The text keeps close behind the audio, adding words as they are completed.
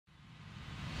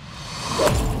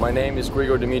My name is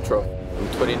Grigor Dimitrov.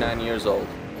 I'm 29 years old.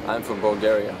 I'm from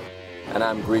Bulgaria, and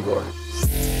I'm Grigor.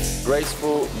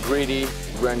 Graceful, greedy,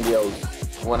 grandiose.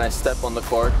 When I step on the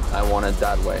court, I want it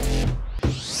that way.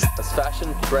 As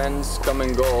fashion trends come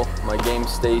and go, my game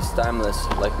stays timeless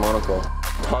like Monaco.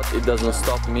 But it doesn't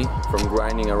stop me from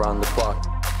grinding around the clock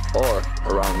or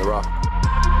around the rock.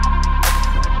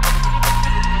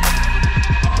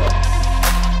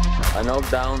 I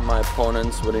knock down my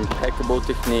opponents with impeccable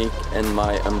technique and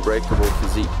my unbreakable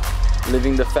physique,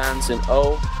 leaving the fans in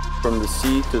awe from the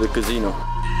sea to the casino.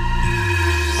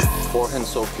 Forehand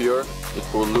so pure, it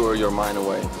will lure your mind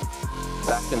away.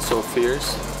 Backhand so fierce,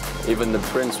 even the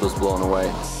prince was blown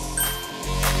away.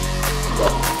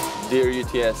 Dear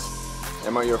UTS,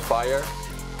 am I your fire,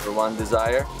 your one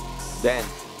desire? Then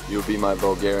you'll be my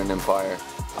Bulgarian empire.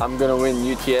 I'm gonna win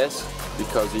UTS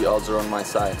because the odds are on my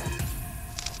side.